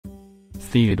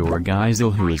Theodore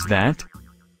Geisel. Who is that?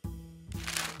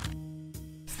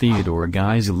 Theodore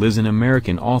Geisel is an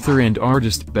American author and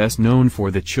artist best known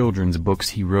for the children's books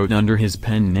he wrote under his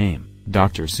pen name,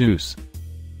 Dr. Seuss.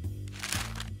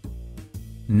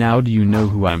 Now do you know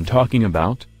who I'm talking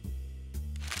about?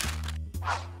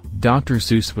 Dr.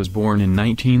 Seuss was born in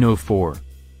 1904.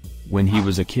 When he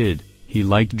was a kid, he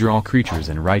liked to draw creatures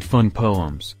and write fun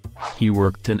poems. He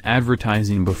worked in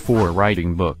advertising before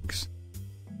writing books.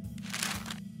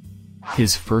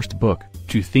 His first book,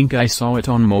 To Think I Saw It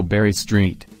on Mulberry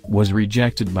Street, was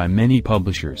rejected by many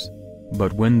publishers.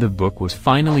 But when the book was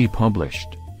finally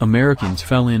published, Americans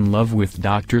fell in love with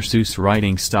Dr. Seuss'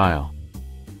 writing style.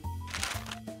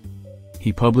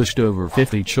 He published over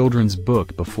 50 children's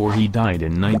books before he died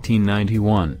in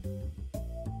 1991.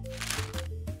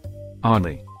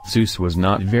 Oddly, Seuss was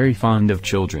not very fond of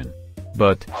children.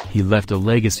 But, he left a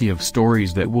legacy of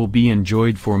stories that will be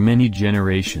enjoyed for many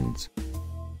generations.